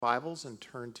Bibles and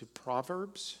turn to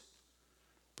Proverbs,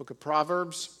 book of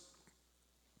Proverbs.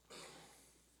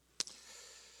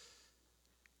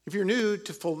 If you're new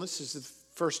to Fullness, this is the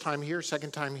first time here,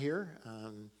 second time here,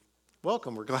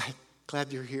 welcome. We're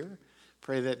glad you're here.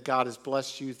 Pray that God has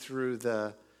blessed you through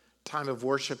the time of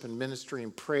worship and ministry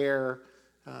and prayer.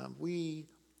 We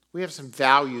have some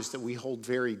values that we hold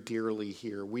very dearly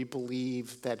here. We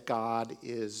believe that God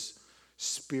is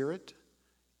spirit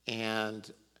and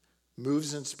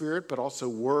moves in spirit, but also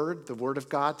the word of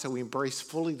God. So we embrace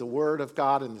fully the word of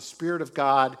God and the spirit of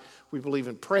God. We believe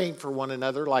in praying for one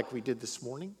another like we did this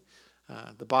morning.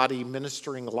 The body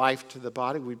ministering life to the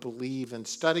body. We believe in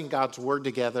studying God's word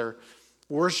together,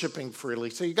 worshiping freely.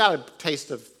 So you got a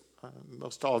taste of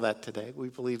most all that today. We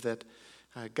believe that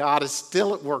God is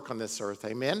still at work on this earth.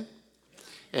 Amen?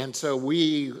 And so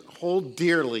we hold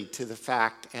dearly to the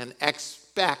fact and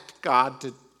expect God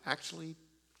to actually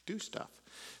do stuff.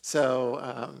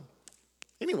 So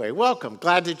anyway, welcome.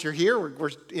 Glad that you're here. We're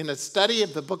in a study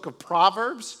of the book of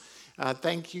Proverbs.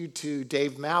 Thank you to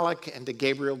Dave Malik and to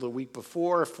Gabriel the week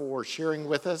before for sharing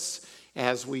with us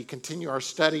as we continue our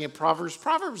study in Proverbs.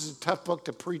 Proverbs is a tough book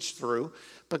to preach through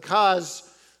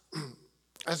because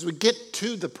as we get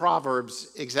to the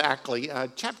Proverbs exactly,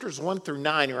 chapters 1 through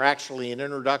 9 are actually an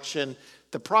introduction.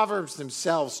 The Proverbs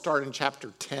themselves start in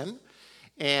chapter 10.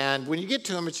 And when you get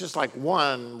to them, it's just like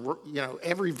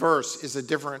every verse is a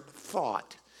different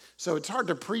thought. So it's hard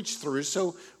to preach through.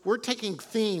 So we're taking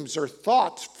themes or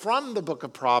thoughts from the book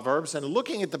of Proverbs and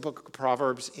looking at the book of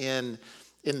Proverbs in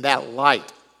that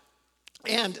light.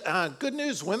 And good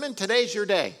news, women, today's your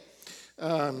day.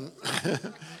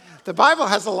 The Bible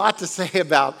has a lot to say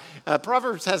about,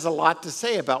 Proverbs has a lot to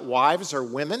say about wives or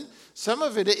women. Some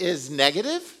of it is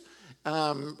negative,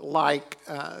 like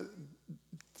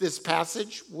this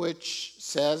passage, which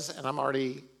says, and I'm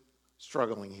already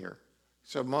struggling here.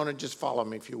 So Mona, just follow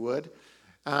me if you would.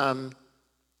 I'm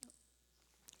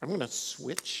going to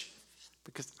switch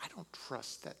because I don't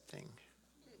trust that thing.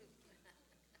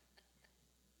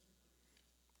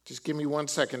 Just give me 1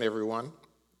 second, everyone.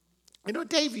 You know,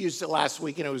 Dave used it last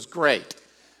week and it was great.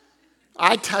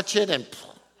 I touch it and it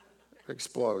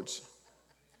explodes.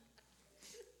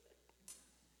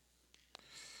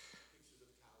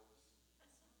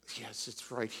 Yes, it's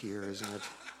right here, isn't it?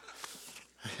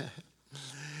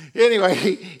 Anyway,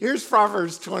 here's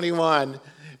Proverbs 21,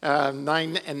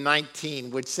 9 and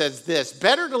 19, which says this: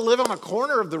 better to live on a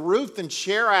corner of the roof than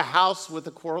share a house with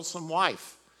a quarrelsome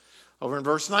wife. Over in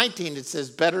verse 19, it says,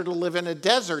 better to live in a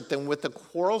desert than with a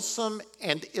quarrelsome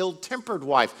and ill-tempered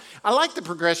wife. I like the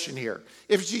progression here.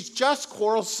 If she's just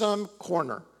quarrelsome,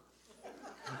 corner.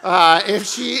 If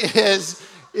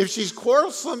she's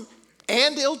quarrelsome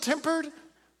and ill-tempered,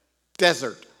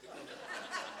 desert.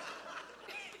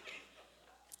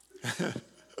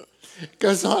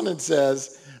 Goes on and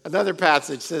says, another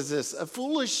passage says this: a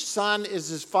foolish son is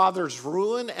his father's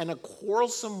ruin, and a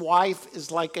quarrelsome wife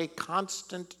is like a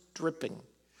constant dripping.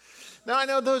 Now, I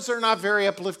know those are not very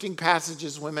uplifting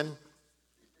passages, women.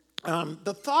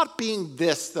 The thought being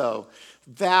this, though,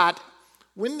 that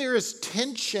when there is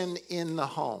tension in the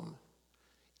home,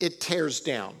 it tears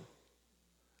down.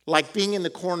 Like being in the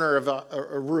corner of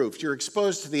a roof. You're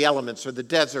exposed to the elements or the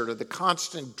desert or the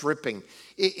constant dripping.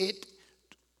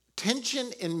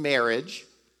 Tension in marriage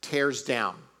tears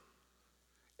down.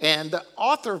 And the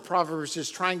author of Proverbs is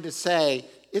trying to say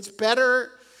it's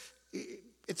better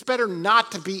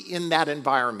not to be in that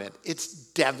environment.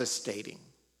 It's devastating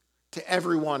to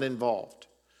everyone involved.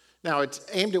 Now, it's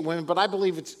aimed at women, but I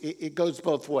believe it goes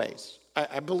both ways.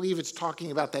 I believe it's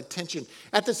talking about that tension.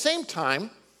 At the same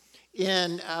time,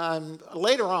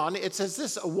 later on, it says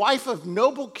this: a wife of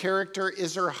noble character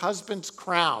is her husband's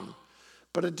crown,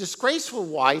 but a disgraceful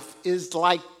wife is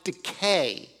like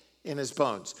decay in his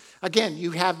bones. Again,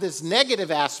 you have this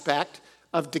negative aspect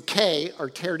of decay or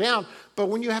tear down, but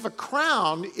when you have a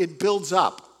crown, it builds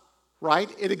up, right?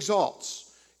 It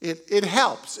exalts, it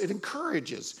helps, it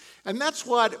encourages. And that's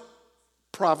what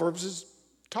Proverbs is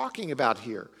talking about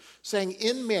here, saying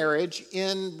in marriage,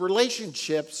 in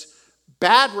relationships,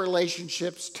 bad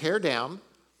relationships tear down,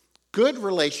 good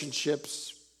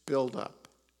relationships build up.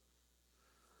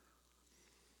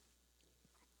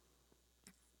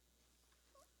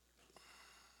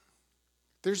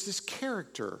 There's this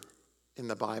character in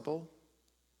the Bible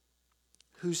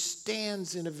who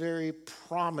stands in a very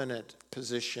prominent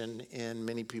position in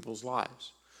many people's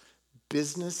lives.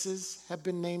 Businesses have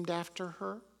been named after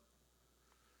her.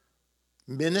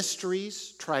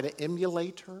 Ministries try to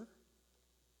emulate her.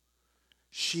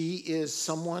 She is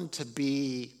someone to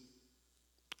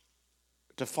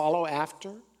follow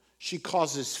after. She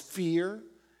causes fear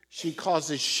She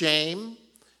causes shame.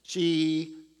 She's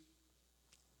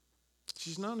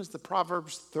known as the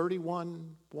Proverbs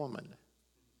 31 woman.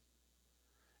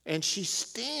 And she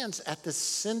stands at the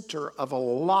center of a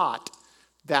lot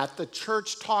that the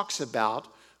church talks about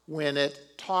when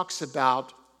it talks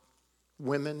about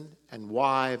women and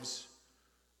wives.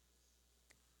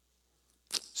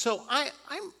 So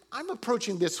I'm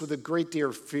approaching this with a great deal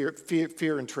of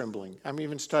fear and trembling. I'm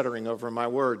even stuttering over my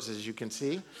words, as you can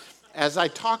see, as I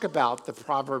talk about the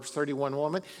Proverbs 31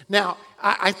 woman. Now,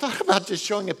 I thought about just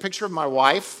showing a picture of my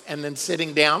wife and then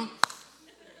sitting down.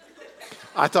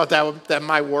 I thought that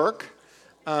might work.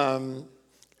 Yeah,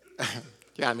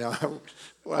 no,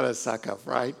 what a suck up,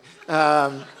 right?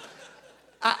 I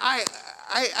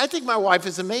think my wife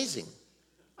is amazing.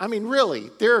 I mean, really,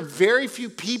 there are very few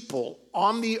people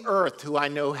on the earth who I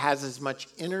know has as much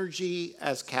energy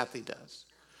as Kathy does,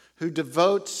 who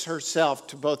devotes herself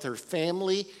to both her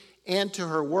family and to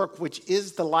her work, which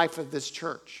is the life of this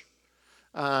church.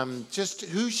 Just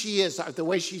who she is, the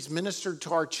way she's ministered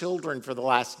to our children for the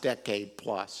last decade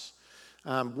plus,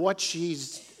 what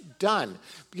she's done.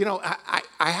 You know,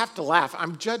 I have to laugh.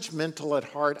 I'm judgmental at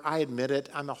heart. I admit it.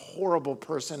 I'm a horrible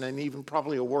person and even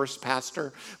probably a worse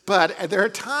pastor. But there are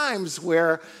times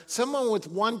where someone with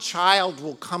one child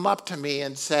will come up to me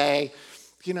and say,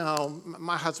 you know,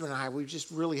 my husband and I, we just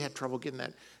really had trouble getting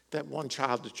that one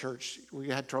child to church. We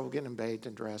had trouble getting him bathed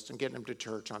and dressed and getting him to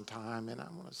church on time. And I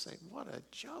want to say, what a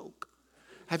joke.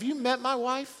 Have you met my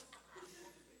wife?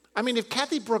 I mean, if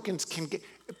Kathy Brookins can get,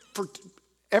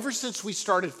 ever since we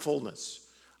started Fullness,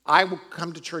 I will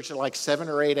come to church at like 7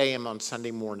 or 8 a.m. on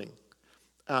Sunday morning.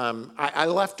 I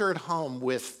left her at home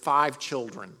with 5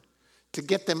 children to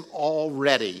get them all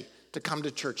ready to come to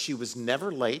church. She was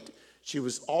never late. She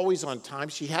was always on time.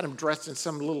 She had them dressed in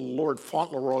some little Lord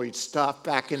Fauntleroy stuff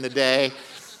back in the day.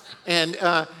 And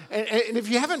if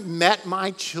you haven't met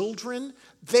my children,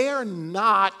 they are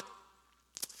not,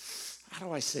 how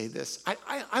do I say this?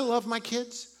 I love my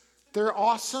kids. They're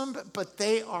awesome, but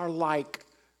they are like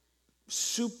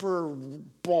super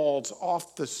balls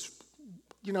off the,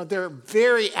 you know, they're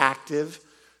very active.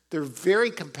 They're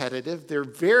very competitive. They're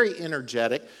very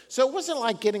energetic. So it wasn't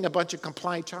like getting a bunch of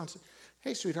compliant children.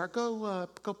 Hey, sweetheart, go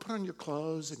put on your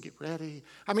clothes and get ready.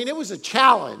 I mean, it was a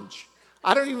challenge.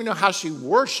 I don't even know how she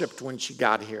worshiped when she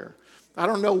got here. I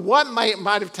don't know what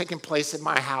might have taken place at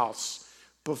my house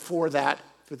before that,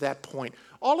 to that point.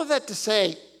 All of that to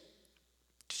say,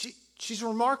 she's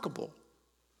remarkable.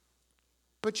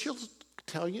 But she'll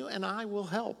tell you, and I will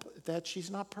help, that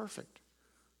she's not perfect.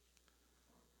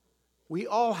 We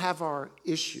all have our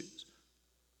issues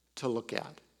to look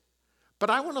at. But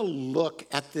I want to look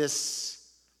at this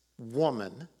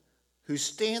woman who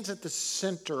stands at the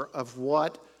center of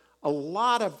what a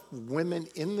lot of women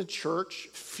in the church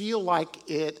feel like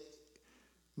it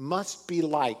must be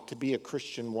like to be a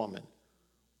Christian woman.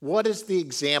 What is the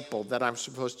example that I'm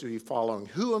supposed to be following?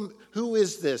 Who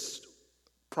is this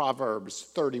Proverbs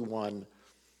 31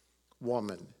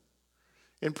 woman?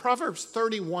 In Proverbs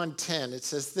 31:10, it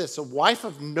says this, a wife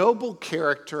of noble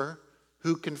character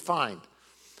who can find.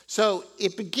 So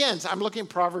it begins, I'm looking at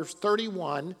Proverbs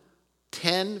 31,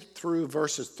 10 through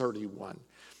verses 31.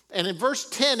 And in verse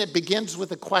 10, it begins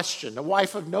with a question, a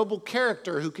wife of noble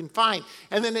character who can find.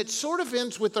 And then it sort of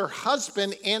ends with her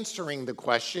husband answering the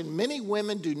question. Many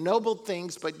women do noble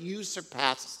things, but you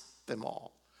surpass them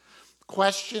all.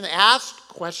 Question asked,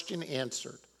 question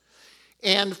answered.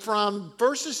 And from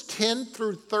verses 10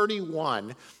 through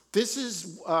 31, this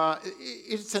is,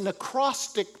 it's an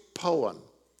acrostic poem.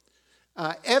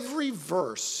 Every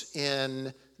verse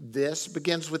in this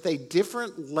begins with a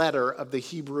different letter of the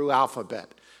Hebrew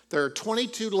alphabet. There are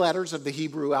 22 letters of the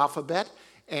Hebrew alphabet,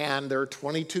 and there are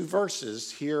 22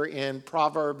 verses here in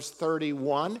Proverbs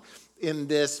 31 in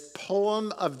this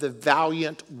poem of the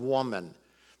valiant woman,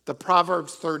 the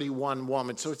Proverbs 31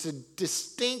 woman. So it's a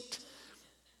distinct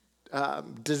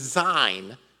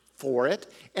design for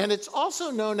it, and it's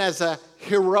also known as a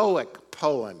heroic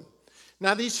poem.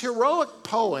 Now, these heroic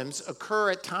poems occur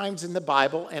at times in the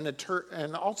Bible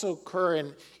and also occur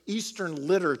in Eastern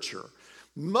literature.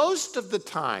 Most of the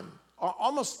time,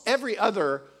 almost every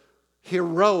other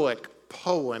heroic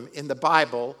poem in the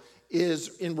Bible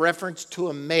is in reference to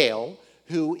a male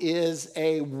who is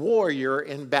a warrior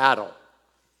in battle.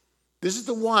 This is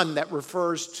the one that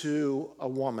refers to a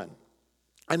woman.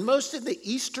 And most of the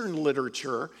Eastern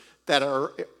literature that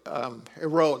are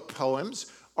heroic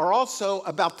poems are also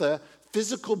about the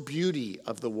physical beauty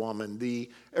of the woman, the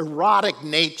erotic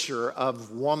nature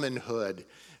of womanhood.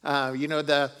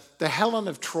 The Helen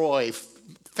of Troy,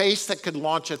 face that could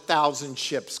launch 1,000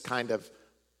 ships kind of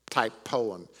type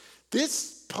poem.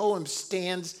 This poem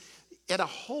stands at a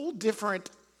whole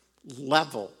different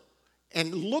level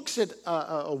and looks at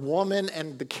a woman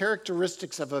and the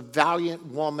characteristics of a valiant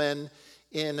woman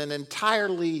in an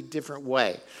entirely different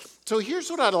way. So here's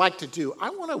what I'd like to do. I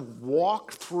want to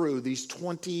walk through these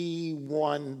 22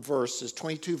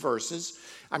 verses.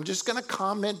 I'm just going to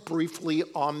comment briefly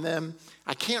on them.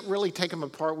 I can't really take them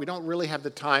apart. We don't really have the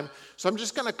time. So I'm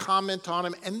just going to comment on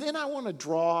them. And then I want to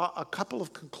draw a couple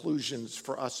of conclusions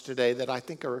for us today that I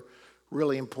think are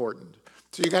really important.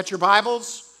 So you got your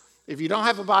Bibles? If you don't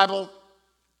have a Bible,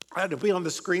 it'll be on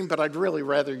the screen, but I'd really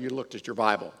rather you looked at your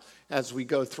Bible as we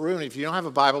go through. And if you don't have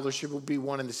a Bible, there should be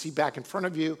one in the seat back in front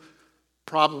of you,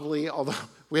 probably, although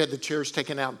we had the chairs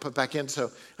taken out and put back in, so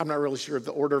I'm not really sure of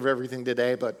the order of everything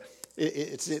today, but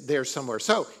it's there somewhere.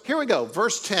 So here we go.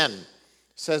 Verse 10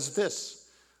 says this: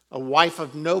 a wife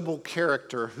of noble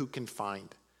character who can find?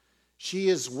 She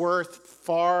is worth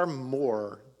far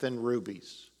more than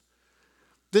rubies.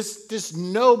 This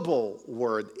noble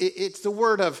word, it's the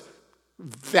word of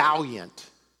valiant.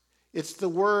 It's the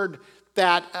word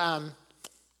that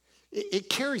it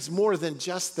carries more than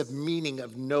just the meaning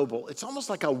of noble. It's almost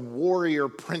like a warrior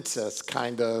princess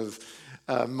kind of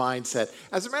mindset.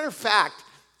 As a matter of fact,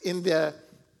 in the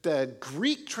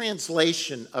Greek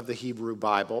translation of the Hebrew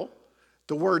Bible,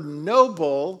 the word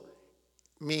noble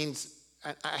means,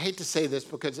 I hate to say this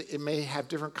because it may have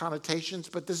different connotations,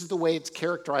 but this is the way it's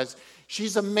characterized.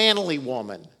 She's a manly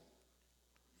woman.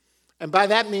 And by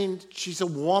that means she's a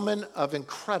woman of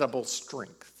incredible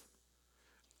strength.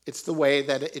 It's the way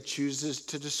that it chooses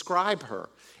to describe her.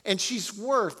 And she's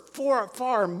worth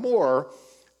far more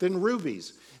than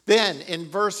rubies. Then in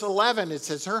verse 11 it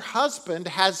says, her husband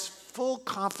has full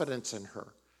confidence in her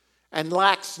and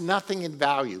lacks nothing in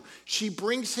value. She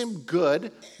brings him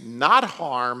good, not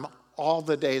harm, all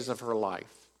the days of her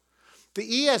life. The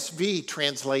ESV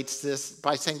translates this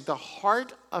by saying the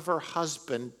heart of her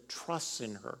husband trusts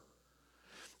in her.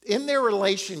 In their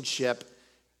relationship,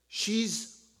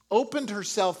 she's opened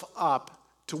herself up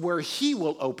to where he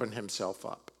will open himself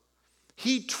up.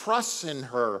 He trusts in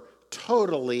her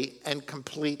totally and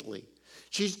completely.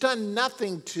 She's done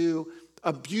nothing to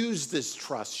abuse this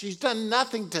trust. She's done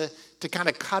nothing to kind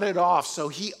of cut it off. So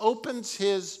he opens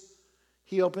his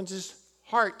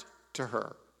heart to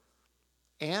her.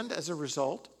 And as a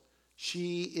result,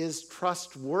 she is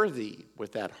trustworthy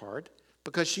with that heart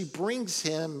because she brings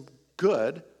him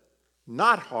good,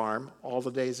 not harm, all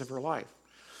the days of her life.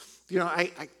 You know, I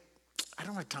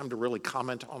don't have time to really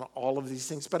comment on all of these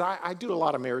things, but I do a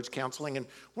lot of marriage counseling, and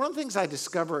one of the things I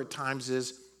discover at times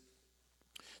is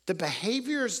the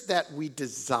behaviors that we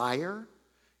desire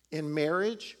in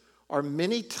marriage are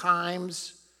many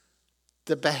times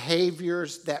the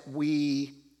behaviors that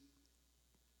we,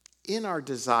 in our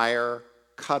desire,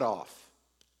 cut off,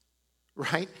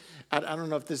 right? I don't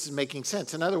know if this is making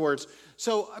sense. In other words,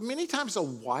 so many times a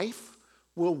wife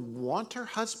will want her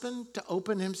husband to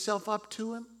open himself up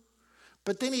to him,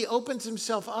 but then he opens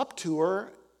himself up to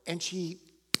her and she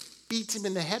beats him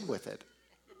in the head with it.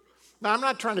 Now, I'm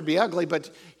not trying to be ugly, but,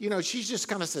 she just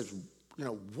kind of says,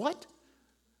 what?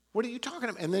 What are you talking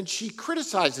about? And then she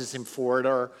criticizes him for it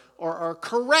or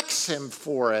corrects him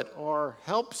for it or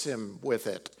helps him with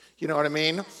it. You know what I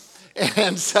mean?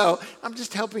 And so I'm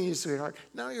just helping you, sweetheart.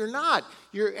 No, you're not.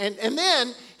 And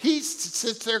then he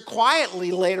sits there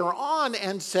quietly later on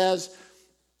and says,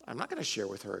 I'm not going to share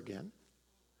with her again.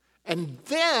 And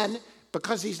then,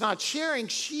 because he's not sharing,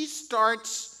 she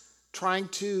starts trying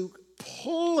to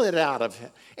pull it out of him.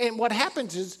 And what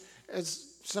happens is,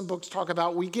 as some books talk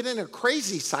about, we get in a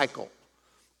crazy cycle.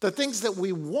 The things that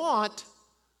we want,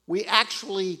 we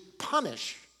actually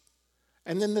punish.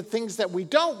 And then the things that we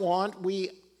don't want,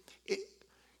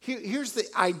 here's the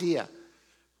idea.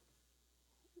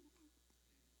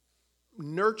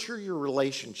 Nurture your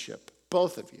relationship,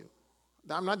 both of you.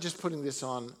 I'm not just putting this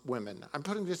on women. I'm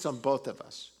putting this on both of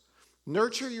us.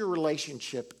 Nurture your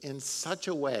relationship in such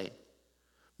a way.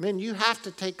 Men, you have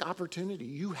to take opportunity.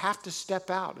 You have to step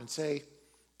out and say,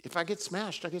 if I get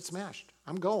smashed, I get smashed.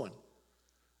 I'm going.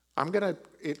 I'm going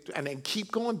to, and then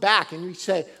keep going back. And you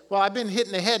say, well, I've been hit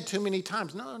in the head too many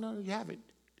times. No, you haven't.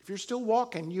 If you're still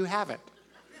walking, you haven't.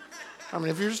 I mean,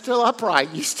 if you're still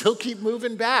upright, you still keep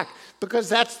moving back because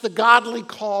that's the godly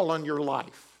call on your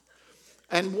life.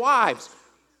 And wives,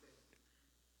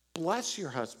 bless your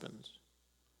husbands.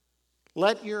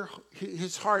 Let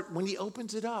his heart, when he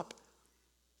opens it up,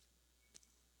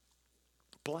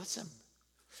 bless him.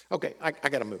 Okay, I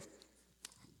got to move.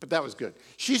 But that was good.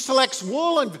 She selects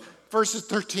wool and verses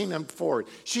 13 and forward.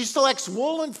 She selects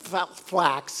wool and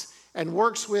flax and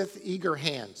works with eager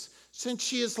hands. Since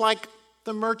she is like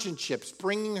the merchant ships,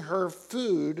 bringing her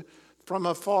food from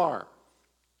afar.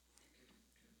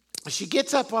 She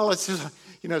gets up while it's,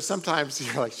 sometimes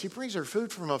you're like, she brings her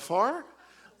food from afar?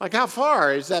 Like, how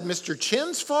far? Is that Mr.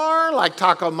 Chin's far? Like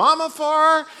Taco Mama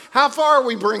far? How far are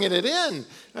we bringing it in?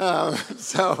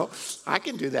 So I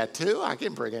can do that too. I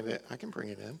can bring it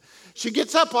in. She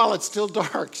gets up while it's still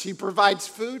dark. She provides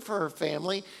food for her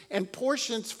family and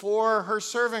portions for her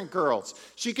servant girls.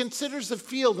 She considers the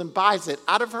field and buys it.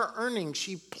 Out of her earnings,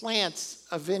 she plants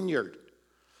a vineyard.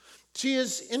 She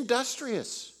is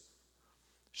industrious.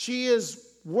 She is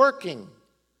working.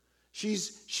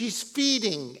 She's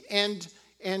feeding and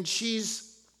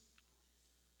she's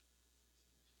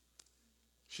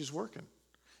working.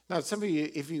 Now, some of you,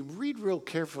 if you read real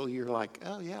carefully, you're like,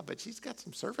 oh yeah, but she's got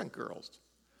some servant girls.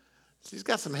 She's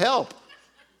got some help.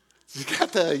 She's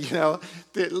got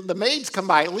the maids come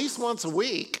by at least once a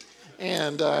week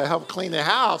and help clean the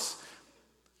house.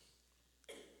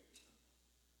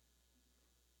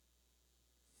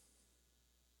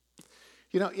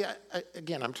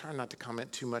 Again, I'm trying not to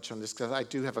comment too much on this because I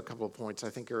do have a couple of points I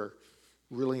think are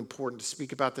really important to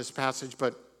speak about this passage.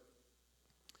 But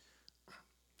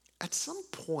at some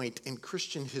point in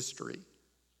Christian history,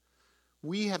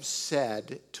 we have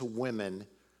said to women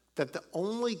that the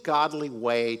only godly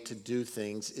way to do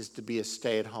things is to be a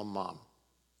stay-at-home mom.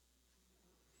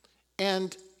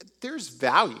 And there's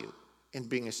value in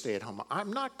being a stay-at-home mom.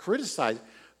 I'm not criticizing,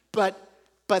 but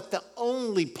the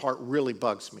only part really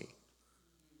bugs me.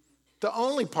 The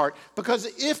only part, because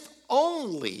if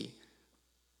only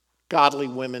godly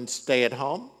women stay at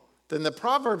home, then the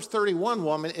Proverbs 31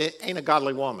 woman ain't a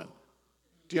godly woman.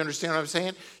 Do you understand what I'm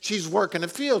saying? She's working a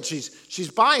field.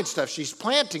 She's buying stuff. She's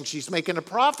planting. She's making a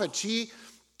profit.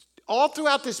 All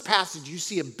throughout this passage, you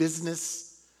see a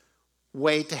business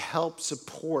way to help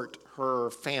support her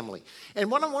family.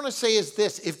 And what I want to say is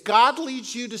this. If God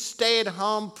leads you to stay at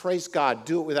home, praise God.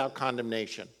 Do it without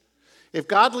condemnation. If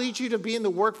God leads you to be in the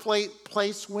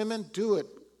workplace, women, do it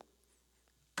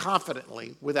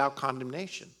confidently without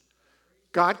condemnation.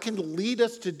 God can lead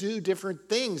us to do different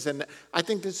things, and I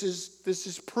think this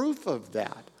is proof of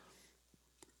that.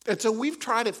 And so we've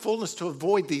tried at Fullness to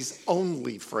avoid these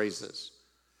only phrases.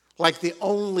 Like the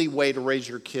only way to raise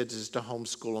your kids is to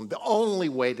homeschool them. The only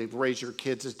way to raise your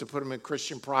kids is to put them in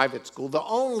Christian private school. The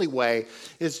only way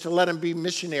is to let them be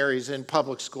missionaries in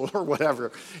public school or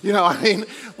whatever.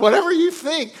 Whatever you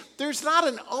think, there's not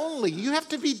an only. You have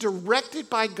to be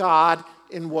directed by God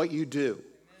in what you do.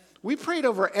 We prayed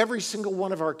over every single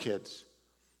one of our kids.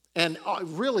 And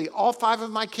really, all 5 of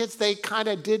my kids, they kind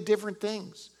of did different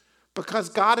things because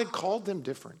God had called them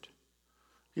different.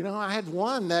 I had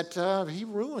one that he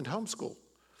ruined homeschool.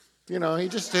 He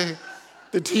just,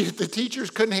 the teachers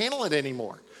couldn't handle it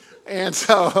anymore. And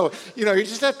so, you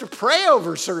just have to pray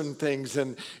over certain things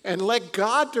and let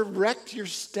God direct your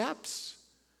steps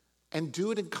and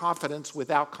do it in confidence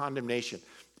without condemnation.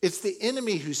 It's the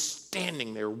enemy who's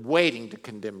standing there waiting to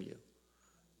condemn you,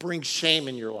 bring shame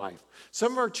in your life.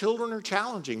 Some of our children are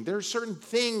challenging. There are certain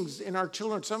things in our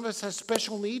children. Some of us have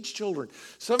special needs children.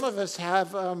 Some of us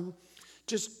have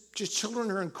just children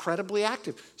who are incredibly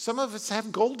active. Some of us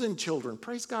have golden children.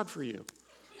 Praise God for you.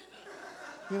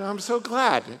 I'm so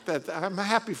glad that I'm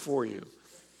happy for you.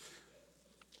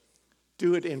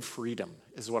 Do it in freedom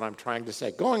is what I'm trying to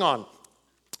say. Going on.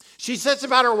 She sets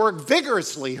about her work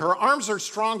vigorously. Her arms are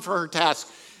strong for her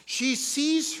task. She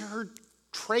sees her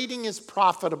trading is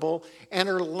profitable, and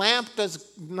her lamp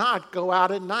does not go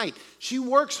out at night. She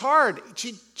works hard.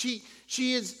 She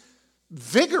is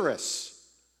vigorous.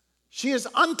 She is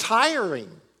untiring.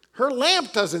 Her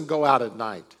lamp doesn't go out at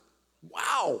night.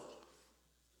 Wow.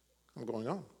 I'm going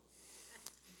on.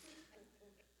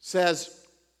 Says,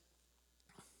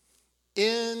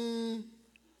 in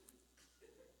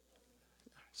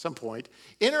some point,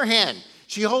 in her hand,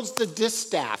 she holds the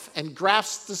distaff and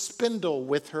grasps the spindle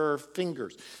with her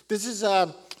fingers. This is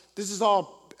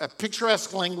all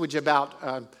picturesque language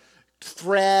about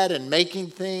thread and making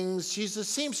things. She's a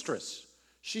seamstress.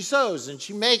 She sews and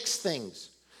she makes things.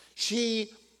 She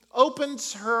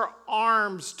opens her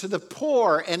arms to the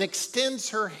poor and extends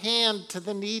her hand to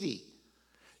the needy.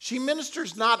 She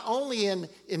ministers not only in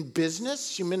business,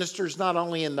 she ministers not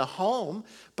only in the home,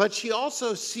 but she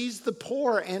also sees the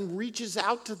poor and reaches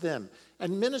out to them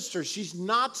and ministers. She's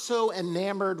not so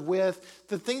enamored with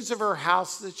the things of her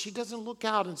house that she doesn't look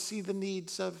out and see the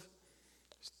needs of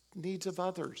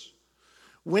others.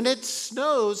 When it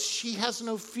snows, she has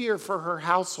no fear for her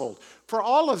household, for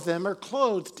all of them are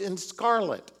clothed in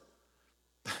scarlet.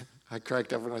 I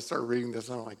cracked up when I started reading this,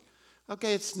 and I'm like,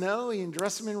 okay, it's snowy and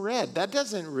dress them in red. That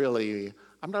doesn't really,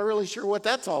 I'm not really sure what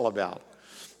that's all about.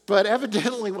 But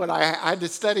evidently what I had to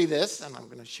study this, and I'm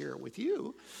going to share it with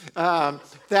you,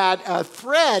 that a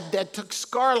thread that took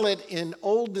scarlet in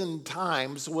olden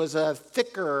times was a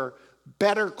thicker,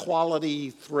 better quality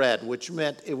thread, which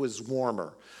meant it was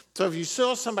warmer. So if you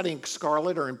saw somebody in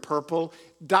scarlet or in purple,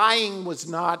 dyeing was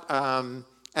not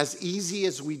as easy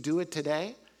as we do it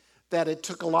today, that it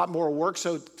took a lot more work.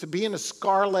 So to be in a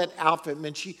scarlet outfit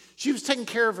meant she was taking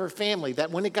care of her family, that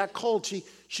when it got cold,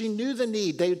 she knew the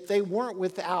need. They weren't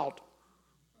without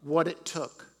what it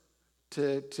took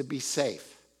to be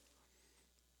safe.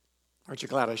 Aren't you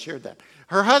glad I shared that?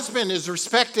 Her husband is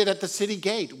respected at the city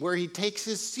gate, where he takes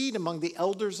his seat among the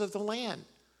elders of the land.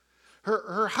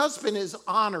 Her husband is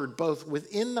honored both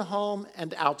within the home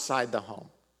and outside the home,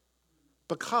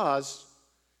 because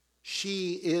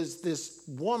she is this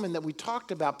woman that we talked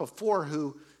about before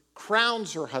who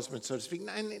crowns her husband, so to speak.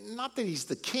 And not that he's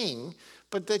the king,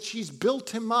 but that she's built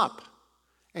him up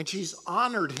and she's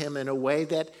honored him in a way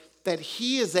that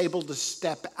he is able to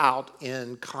step out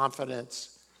in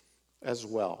confidence as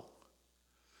well.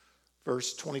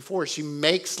 Verse 24, she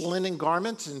makes linen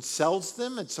garments and sells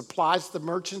them and supplies the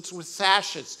merchants with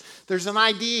sashes. There's an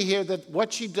idea here that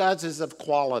what she does is of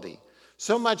quality,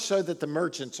 so much so that the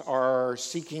merchants are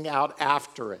seeking out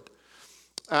after it.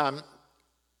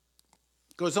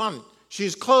 Goes on, she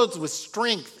is clothed with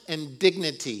strength and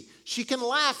dignity. She can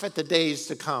laugh at the days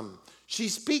to come. She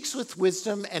speaks with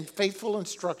wisdom, and faithful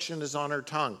instruction is on her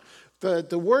tongue.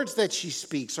 The words that she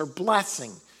speaks are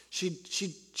blessing. She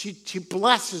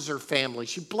blesses her family.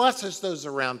 She blesses those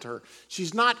around her.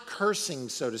 She's not cursing,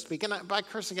 so to speak. And by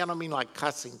cursing, I don't mean like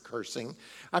cursing.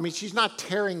 I mean, she's not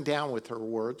tearing down with her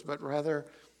words, but rather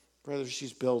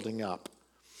she's building up.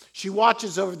 She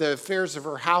watches over the affairs of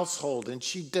her household, and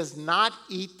she does not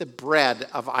eat the bread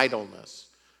of idleness.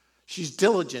 She's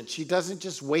diligent. She doesn't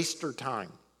just waste her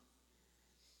time.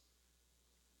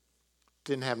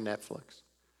 Didn't have Netflix.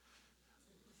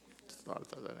 Just thought I'd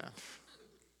throw that out.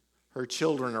 Her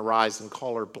children arise and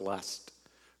call her blessed.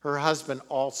 Her husband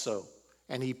also,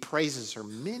 and he praises her.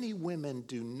 Many women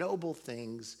do noble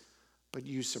things, but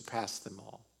you surpass them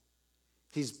all.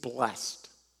 He's blessed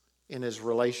in his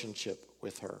relationship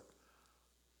with her.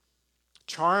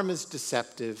 Charm is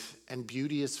deceptive and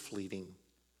beauty is fleeting,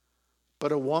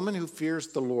 but a woman who fears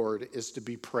the Lord is to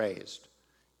be praised.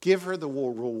 Give her the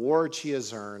reward she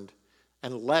has earned,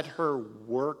 and let her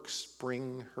works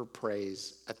bring her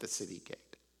praise at the city gate.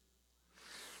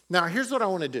 Now, here's what I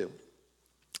want to do.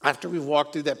 After we've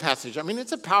walked through that passage, I mean,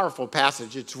 it's a powerful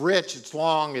passage. It's rich, it's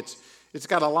long, it's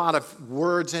got a lot of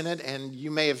words in it, and you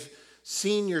may have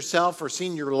seen yourself or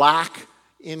seen your lack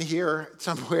in here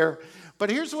somewhere.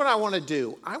 But here's what I want to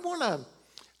do. I've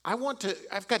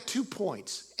got 2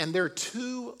 points, and they're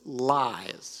 2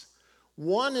 lies.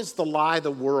 One is the lie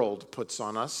the world puts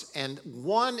on us, and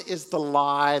one is the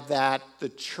lie that the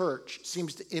church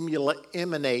seems to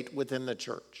emanate within the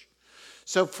church.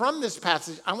 So from this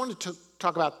passage, I want to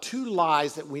talk about 2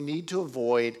 lies that we need to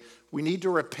avoid, we need to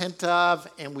repent of,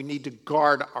 and we need to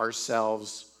guard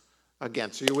ourselves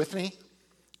against. Are you with me?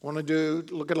 Want to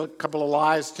look at a couple of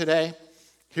lies today?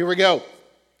 Here we go.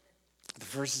 The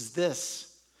first is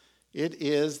this. It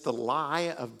is the lie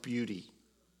of beauty.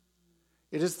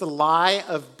 It is the lie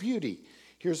of beauty.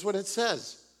 Here's what it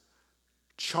says.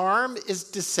 Charm is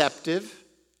deceptive,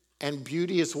 and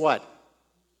beauty is what?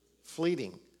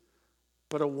 Fleeting.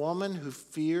 But a woman who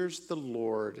fears the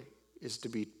Lord is to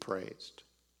be praised.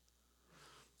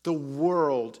 The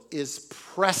world is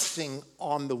pressing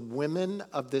on the women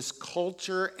of this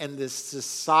culture and this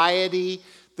society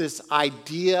this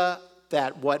idea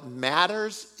that what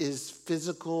matters is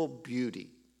physical beauty.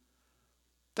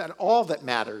 That all that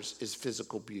matters is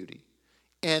physical beauty.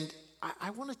 And I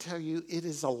want to tell you, it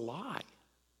is a lie.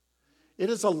 It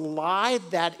is a lie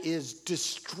that is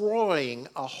destroying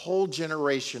a whole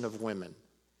generation of women.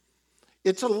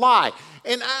 It's a lie.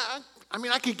 And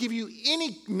I could give you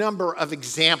any number of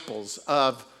examples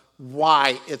of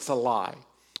why it's a lie.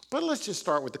 But let's just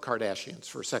start with the Kardashians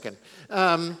for a second.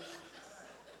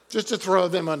 Just to throw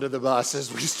them under the bus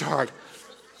as we start.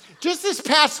 Just this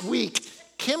past week,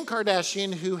 Kim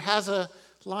Kardashian, who has a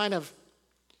line of,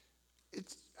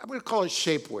 I'm going to call it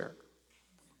shapewear.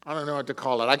 I don't know what to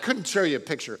call it. I couldn't show you a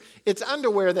picture. It's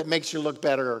underwear that makes you look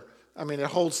better. I mean, it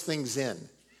holds things in.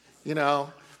 You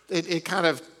know, it kind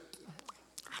of,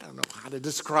 I don't know how to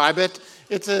describe it.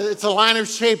 It's a line of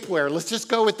shapewear. Let's just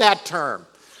go with that term.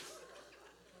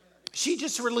 She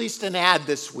just released an ad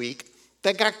this week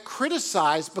that got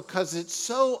criticized because it's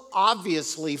so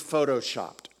obviously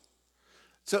photoshopped.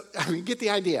 So, get the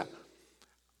idea.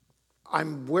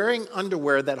 I'm wearing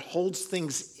underwear that holds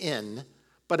things in,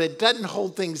 but it doesn't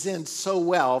hold things in so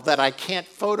well that I can't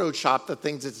Photoshop the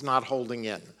things it's not holding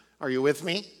in. Are you with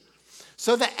me?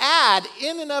 So the ad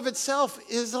in and of itself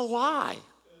is a lie,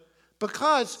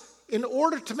 because in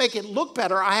order to make it look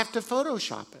better, I have to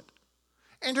Photoshop it.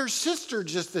 And her sister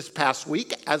just this past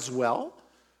week as well,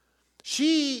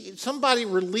 somebody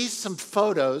released some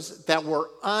photos that were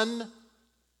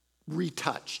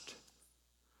unretouched.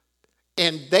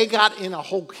 And they got in a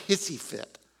whole hissy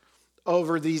fit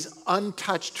over these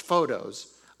untouched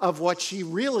photos of what she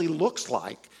really looks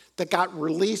like that got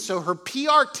released. So her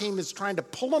PR team is trying to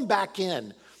pull them back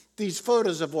in, these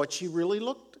photos of what she really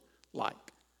looked like,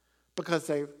 because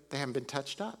they haven't been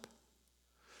touched up.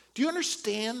 Do you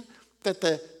understand that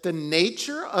the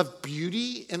nature of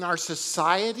beauty in our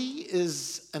society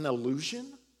is an illusion?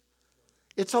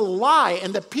 It's a lie.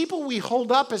 And the people we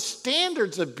hold up as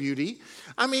standards of beauty,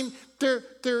 I mean,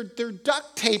 they're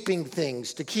duct taping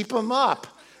things to keep them up.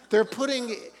 They're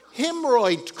putting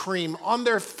hemorrhoid cream on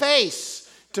their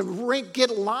face to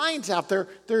get lines out.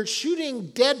 They're shooting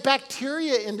dead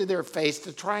bacteria into their face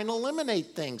to try and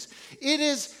eliminate things. It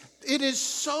is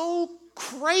so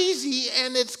crazy,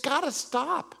 and it's got to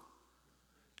stop.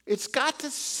 It's got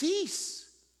to cease.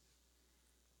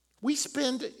 We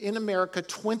spend in America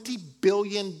 $20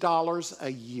 billion a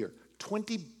year,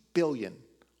 $20 billion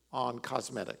on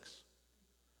cosmetics.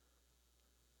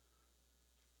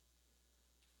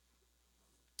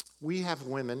 We have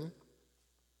women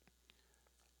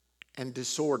and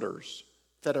disorders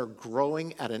that are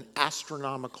growing at an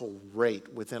astronomical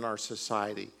rate within our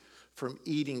society, from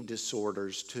eating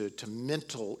disorders to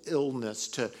mental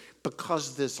illness,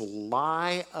 because this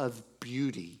lie of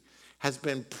beauty has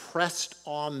been pressed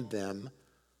on them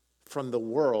from the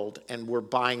world, and we're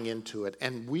buying into it.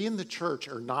 And we in the church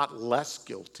are not less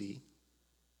guilty.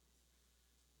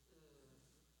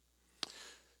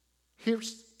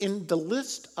 Here's in the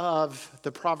list of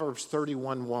the Proverbs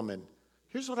 31 woman,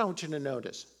 here's what I want you to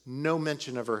notice. No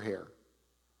mention of her hair.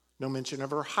 No mention of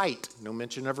her height, no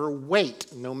mention of her weight,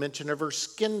 no mention of her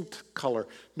skin color,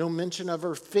 no mention of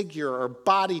her figure or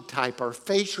body type or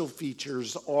facial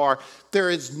features, or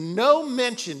there is no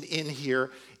mention in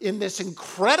here in this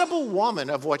incredible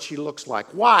woman of what she looks like.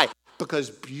 Why?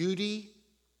 Because beauty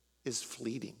is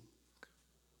fleeting.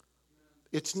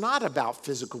 It's not about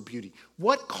physical beauty.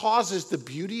 What causes the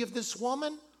beauty of this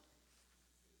woman?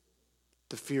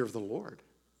 The fear of the Lord.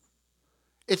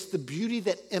 It's the beauty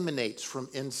that emanates from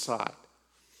inside.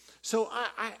 So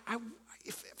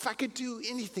if I could do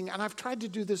anything, and I've tried to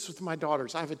do this with my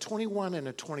daughters. I have a 21 and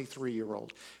a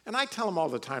 23-year-old. And I tell them all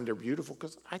the time they're beautiful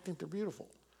because I think they're beautiful.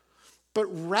 But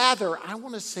rather, I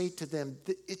want to say to them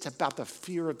that it's about the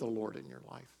fear of the Lord in your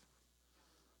life.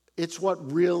 It's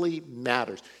what really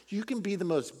matters. You can be the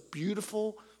most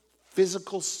beautiful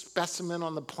physical specimen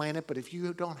on the planet, but if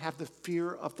you don't have the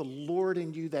fear of the Lord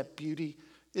in you, that beauty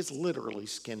is literally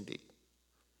skin deep.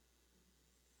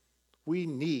 We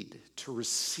need to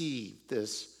receive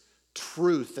this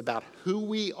truth about who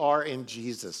we are in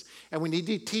Jesus. And we need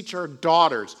to teach our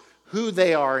daughters who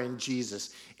they are in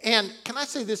Jesus. And can I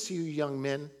say this to you young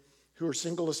men who are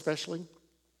single especially?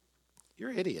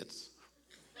 You're idiots.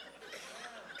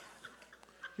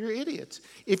 You're idiots.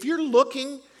 If you're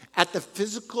looking at the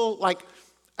physical,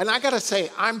 and I got to say,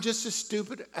 I'm just as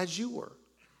stupid as you were.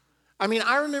 I mean,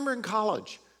 I remember in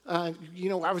college, I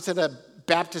was at a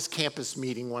Baptist campus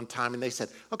meeting one time, and they said,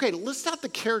 okay, list out the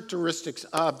characteristics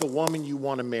of the woman you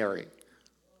want to marry,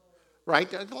 right?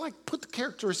 Put the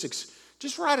characteristics,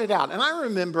 just write it out. And I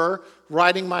remember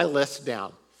writing my list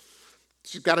down.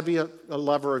 She's got to be a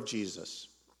lover of Jesus.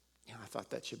 I thought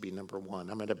that should be number one.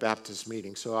 I'm at a Baptist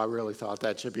meeting, so I really thought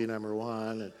that should be number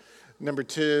one. And number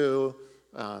two,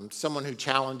 someone who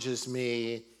challenges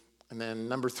me. And then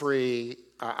number three,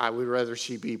 I would rather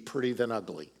she be pretty than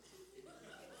ugly.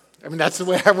 I mean, that's the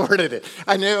way I worded it.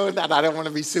 I know that I don't want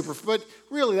to be super, but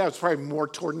really that was probably more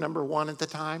toward number one at the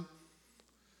time.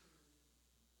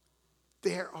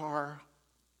 There are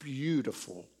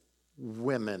beautiful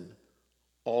women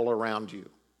all around you,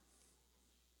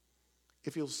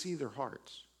 if you'll see their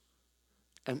hearts.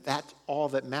 And that's all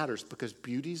that matters, because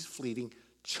beauty's fleeting.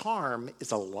 Charm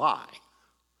is a lie.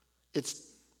 It's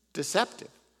deceptive.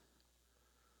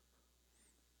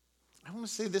 I want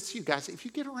to say this to you guys. If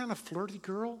you get around a flirty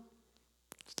girl,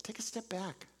 just take a step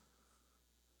back.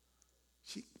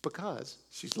 Because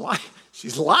she's lying.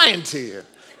 She's lying to you.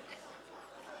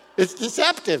 It's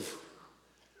deceptive.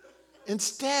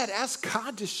 Instead, ask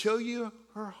God to show you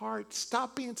her heart.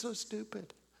 Stop being so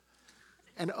stupid.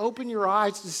 And open your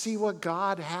eyes to see what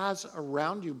God has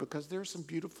around you, because there's some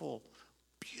beautiful,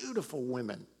 beautiful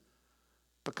women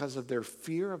because of their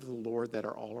fear of the Lord that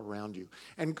are all around you.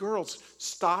 And girls,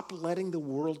 stop letting the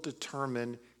world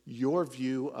determine your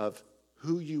view of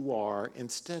who you are.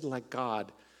 Instead, let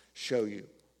God show you.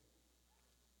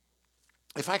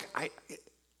 If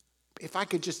I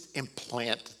could just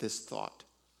implant this thought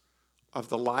of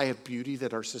the lie of beauty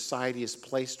that our society has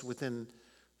placed within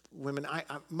women,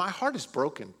 my heart is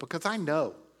broken because I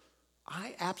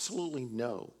absolutely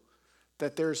know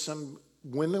that there are some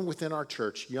women within our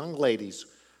church, young ladies,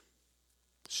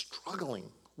 struggling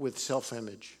with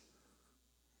self-image,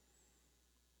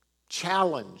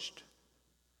 challenged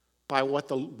by what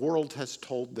the world has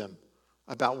told them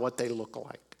about what they look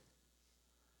like.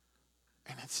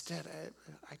 And instead,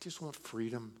 I just want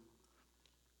freedom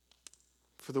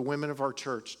for the women of our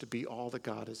church to be all that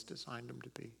God has designed them to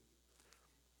be.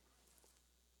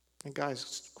 And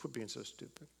guys, quit being so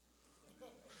stupid.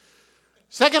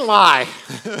 Second lie.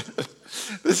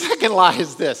 The second lie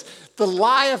is this. The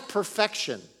lie of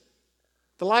perfection.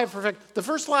 The lie of perfection. The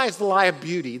first lie is the lie of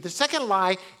beauty. The second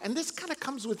lie, and this kind of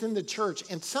comes within the church,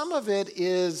 and some of it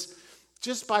is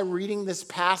just by reading this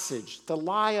passage, the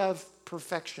lie of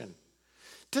perfection.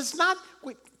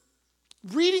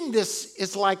 Reading this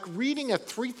is like reading a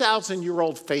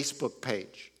 3,000-year-old Facebook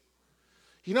page.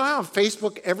 You know how on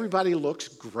Facebook everybody looks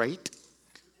great?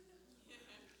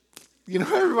 You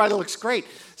know, everybody looks great.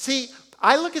 See,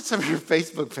 I look at some of your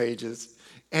Facebook pages,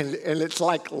 and it's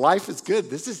like life is good.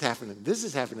 This is happening. This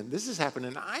is happening. This is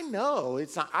happening. I know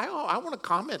it's not. I want to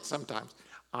comment sometimes.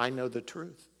 I know the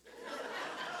truth.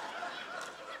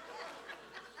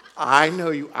 I know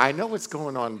you. I know what's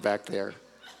going on back there.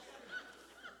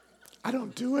 I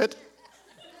don't do it,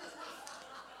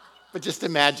 but just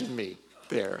imagine me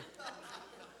there.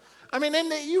 I mean,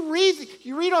 and you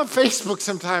read on Facebook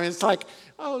sometimes. It's like,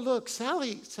 oh, look,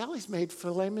 Sally's made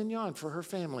filet mignon for her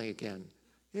family again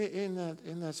in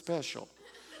that special.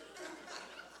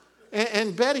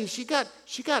 And Betty, she got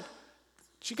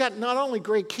not only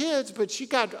great kids, but she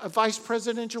got a vice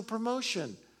presidential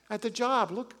promotion at the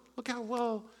job. Look how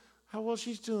well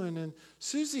she's doing. And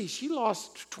Susie, she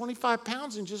lost 25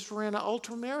 pounds and just ran an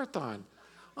ultra marathon.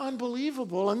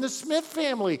 Unbelievable. And the Smith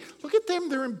family, look at them.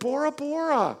 They're in Bora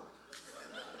Bora.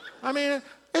 I mean,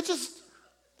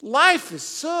 life is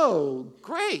so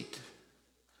great.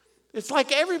 It's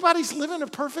like everybody's living a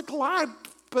perfect life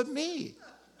but me.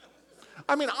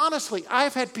 I mean, honestly,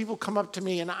 I've had people come up to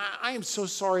me, and I am so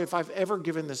sorry if I've ever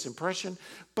given this impression,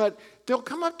 but they'll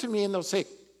come up to me and they'll say,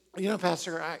 you know,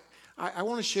 Pastor, I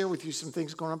want to share with you some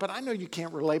things going on, but I know you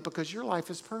can't relate because your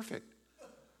life is perfect.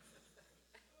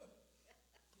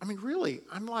 I mean, really,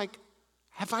 I'm like,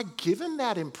 have I given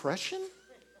that impression?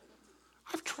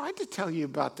 I've tried to tell you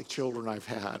about the children I've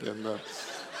had and the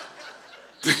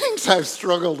things I've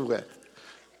struggled with.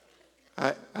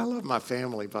 I love my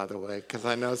family, by the way, because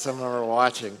I know some of them are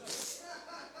watching.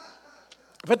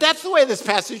 But that's the way this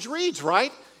passage reads,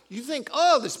 right? You think,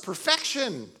 oh, this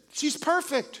perfection. She's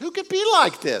perfect. Who could be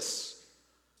like this?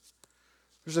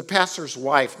 There's a pastor's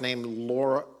wife named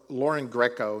Lauren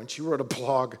Greco, and she wrote a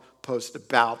blog post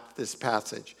about this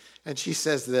passage. And she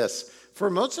says this: for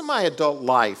most of my adult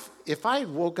life, if I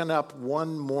had woken up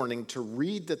one morning to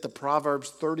read that the Proverbs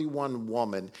 31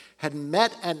 woman had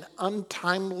met an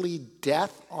untimely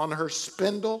death on her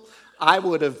spindle, I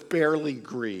would have barely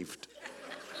grieved.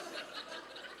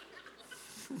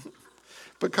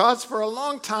 Because for a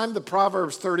long time, the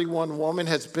Proverbs 31 woman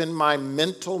has been my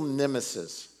mental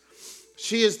nemesis.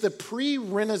 She is the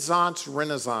pre-Renaissance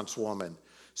woman.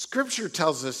 Scripture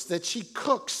tells us that she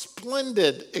cooks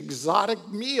splendid, exotic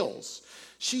meals.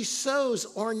 She sews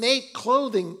ornate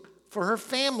clothing for her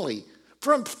family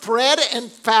from thread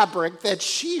and fabric that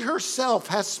she herself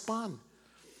has spun.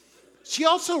 She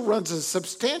also runs a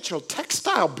substantial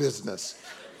textile business.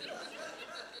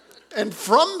 And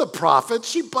from the profits,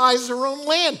 she buys her own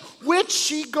land, which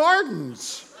she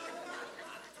gardens.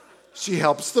 She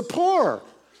helps the poor.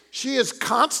 She is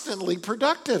constantly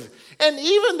productive. And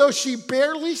even though she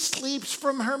barely sleeps,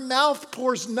 from her mouth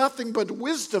pours nothing but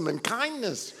wisdom and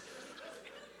kindness.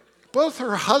 Both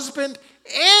her husband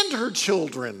and her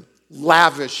children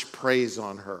lavish praise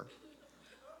on her.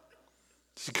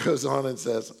 She goes on and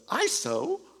says, I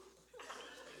sew.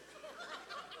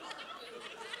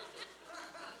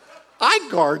 I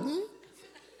garden.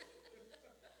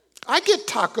 I get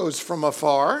tacos from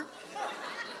afar.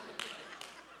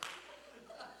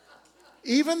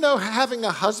 Even though having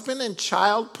a husband and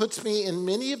child puts me in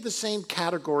many of the same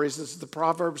categories as the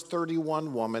Proverbs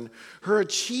 31 woman, her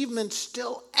achievements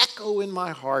still echo in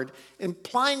my heart,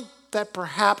 implying that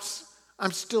perhaps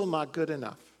I'm still not good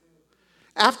enough.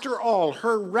 After all,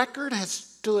 her record has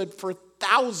stood for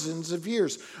thousands of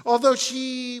years. Although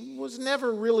she was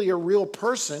never really a real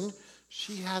person,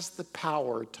 she has the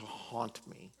power to haunt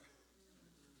me.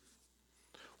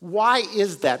 Why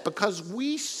is that? Because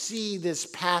we see this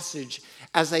passage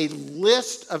as a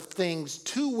list of things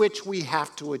to which we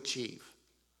have to achieve.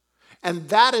 And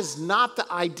that is not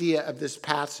the idea of this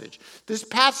passage. This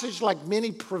passage, like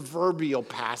many proverbial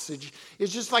passage,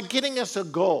 is just like getting us a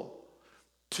goal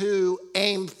to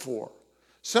aim for,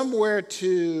 somewhere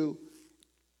to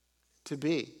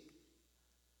be.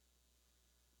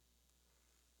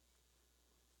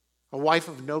 A wife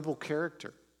of noble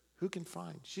character, who can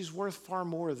find? She's worth far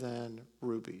more than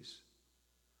rubies.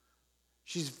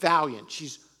 She's valiant.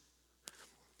 She's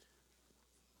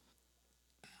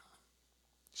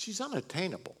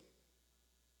unattainable.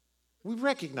 We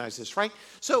recognize this, right?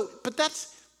 But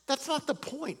that's not the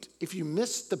point. If you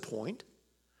miss the point,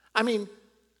 I mean,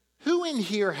 who in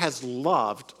here has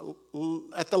loved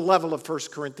at the level of 1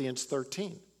 Corinthians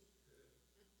 13?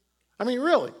 I mean,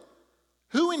 really,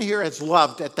 who in here has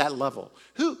loved at that level?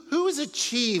 Who has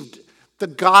achieved the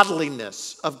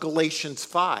godliness of Galatians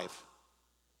 5?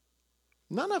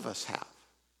 None of us have.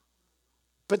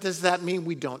 But does that mean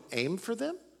we don't aim for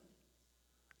them?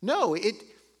 No,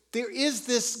 there is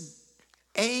this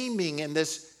aiming and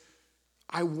this,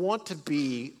 I want to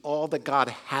be all that God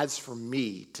has for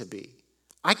me to be.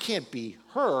 I can't be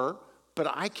her,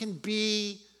 but I can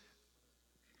be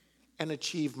and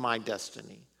achieve my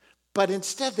destiny. But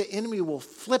instead, the enemy will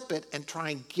flip it and try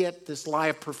and get this lie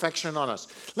of perfection on us.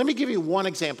 Let me give you one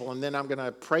example, and then I'm going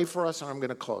to pray for us, and I'm going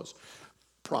to close.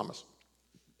 Promise.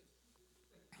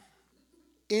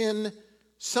 In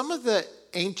some of the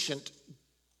ancient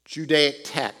Judaic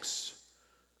texts,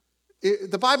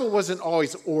 the Bible wasn't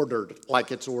always ordered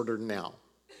like it's ordered now.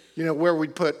 You know, where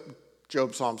we'd put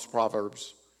Job, Psalms,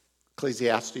 Proverbs,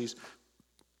 Ecclesiastes.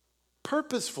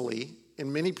 Purposefully,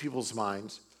 in many people's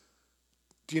minds,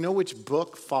 do you know which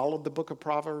book followed the book of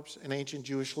Proverbs in ancient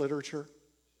Jewish literature?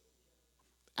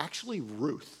 Actually,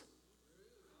 Ruth.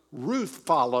 Ruth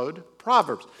followed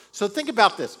Proverbs. So think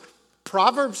about this.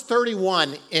 Proverbs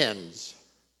 31 ends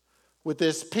with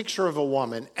this picture of a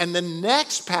woman, and the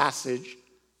next passage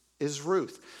is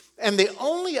Ruth. And the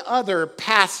only other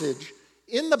passage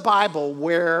in the Bible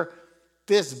where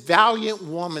this valiant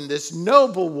woman, this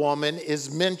noble woman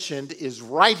is mentioned is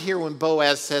right here when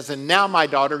Boaz says, "And now, my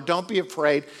daughter, don't be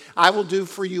afraid. I will do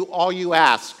for you all you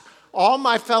ask. All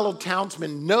my fellow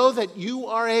townsmen know that you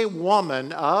are a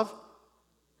woman of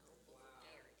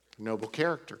noble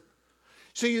character."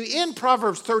 So you end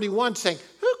Proverbs 31 saying,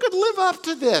 who could live up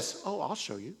to this? Oh, I'll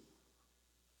show you.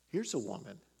 Here's a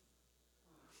woman.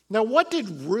 Now, what did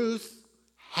Ruth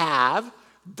have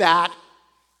that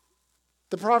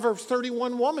the Proverbs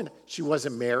 31 woman? She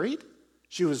wasn't married.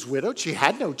 She was widowed. She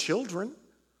had no children.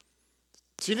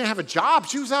 She didn't have a job.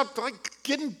 She was out like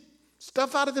getting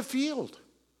stuff out of the field.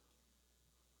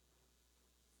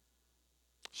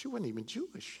 She wasn't even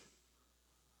Jewish.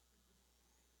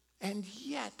 And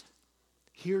yet,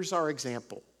 here's our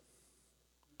example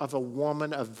of a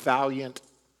woman of valiant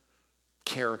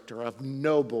character, of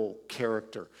noble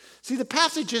character. See, the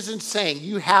passage isn't saying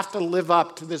you have to live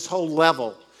up to this whole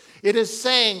level. It is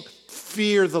saying,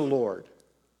 fear the Lord.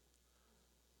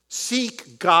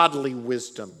 Seek godly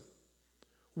wisdom.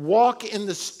 Walk in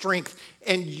the strength,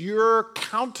 and your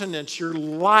countenance, your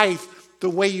life, the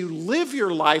way you live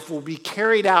your life will be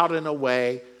carried out in a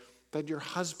way that your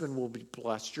husband will be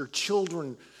blessed. Your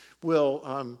children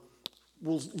will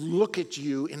look at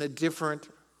you in a different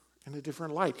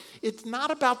light. It's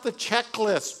not about the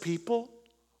checklist, people.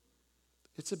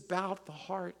 It's about the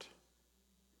heart.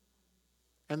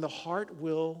 And the heart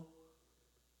will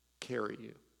carry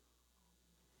you.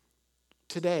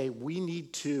 Today, we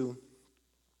need to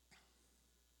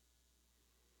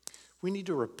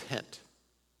repent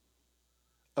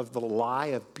of the lie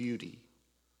of beauty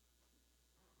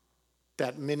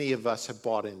that many of us have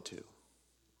bought into.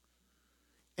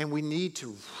 And we need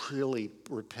to really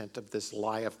repent of this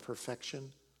lie of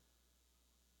perfection.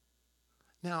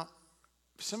 Now,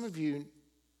 some of you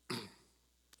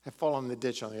have fallen in the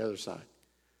ditch on the other side.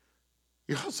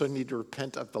 You also need to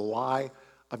repent of the lie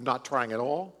of not trying at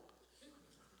all.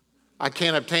 I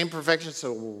can't obtain perfection,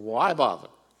 so why bother?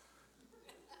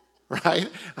 Right?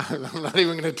 I'm not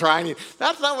even going to try any.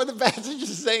 That's not what the passage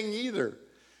is saying either.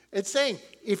 It's saying,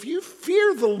 if you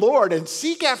fear the Lord and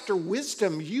seek after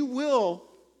wisdom,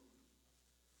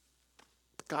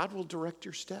 God will direct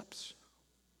your steps.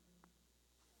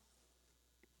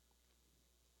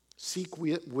 Seek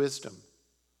wisdom.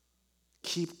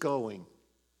 Keep going.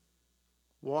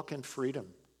 Walk in freedom.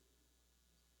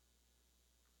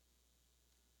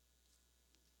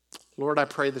 Lord, I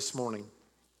pray this morning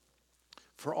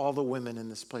for all the women in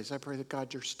this place. I pray that,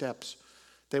 God, your steps,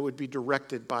 they would be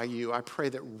directed by you. I pray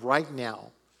that right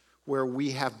now, where we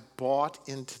have bought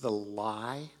into the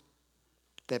lie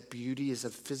that beauty is a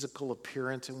physical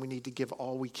appearance and we need to give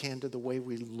all we can to the way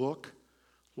we look,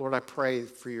 Lord, I pray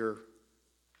for your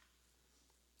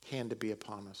hand to be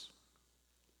upon us,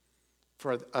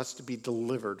 for us to be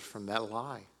delivered from that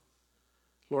lie.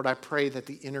 Lord, I pray that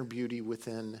the inner beauty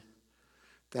within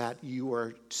that you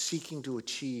are seeking to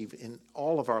achieve in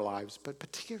all of our lives, but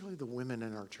particularly the women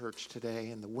in our church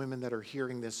today and the women that are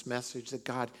hearing this message, that,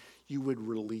 God, you would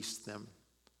release them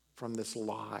from this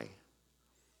lie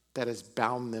that has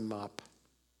bound them up.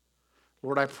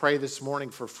 Lord, I pray this morning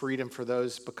for freedom for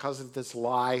those because of this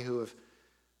lie who have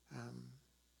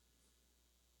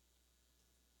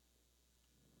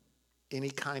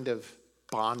any kind of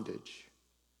bondage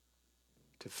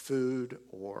to food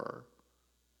or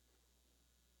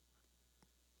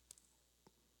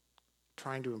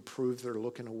trying to improve their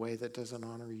look in a way that doesn't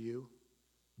honor you.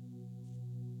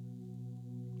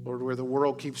 Lord, where the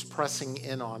world keeps pressing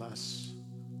in on us,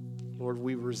 Lord,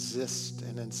 we resist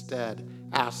and instead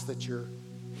ask that your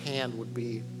hand would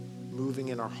be moving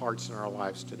in our hearts and our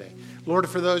lives today. Lord,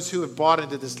 for those who have bought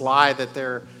into this lie that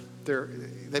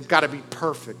they've got to be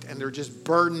perfect and they're just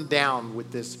burdened down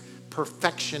with this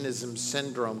perfectionism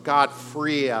syndrome, God,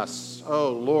 free us. Oh,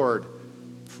 Lord,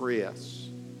 free us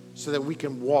so that we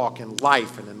can walk in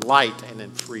life and in light and in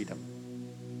freedom.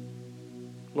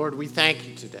 Lord, we thank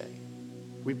you today.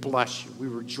 We bless you. We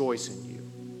rejoice in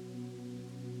you.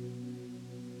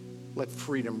 Let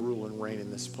freedom rule and reign in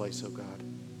this place, oh God,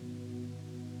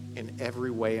 in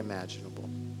every way imaginable.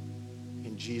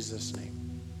 In Jesus' name.